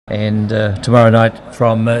and tomorrow night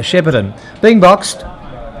from Shepparton. Being boxed,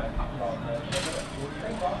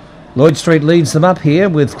 Lloyd Street leads them up here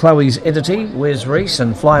with Chloe's Entity, Wes Reese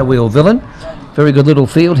and Flywheel Villain. Very good little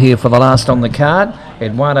field here for the last on the card.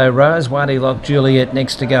 Eduardo Rose, Waddy Lock Juliet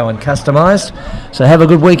next to go and customised. So have a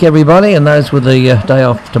good week, everybody, and those with the day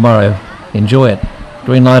off tomorrow, enjoy it.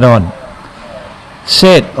 Green light on.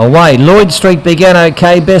 Set, away. Lloyd Street began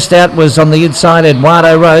okay. Best out was on the inside,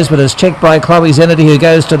 Eduardo Rose, but is checked by Chloe's Entity, who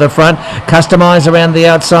goes to the front. Customised around the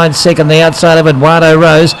outside second. The outside of Eduardo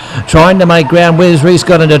Rose trying to make ground. Wes Reese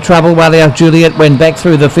got into trouble. Wally Juliet went back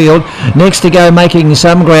through the field. Next to go, making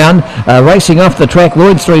some ground. Racing off the track.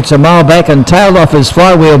 Lloyd Street's a mile back and tailed off his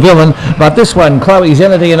Flywheel Villain. But this one, Chloe's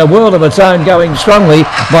Entity, in a world of its own, going strongly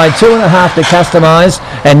by 2.5 to Customise.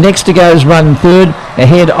 And next to go's run third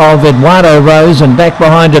ahead of Eduardo Rose, and back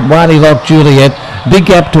behind it, Waddy Lock Juliet. Big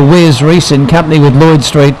gap to Wes Reese in company with Lloyd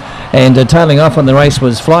Street, and tailing off on the race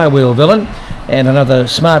was Flywheel Villain. And another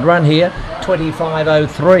smart run here,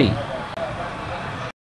 25.03.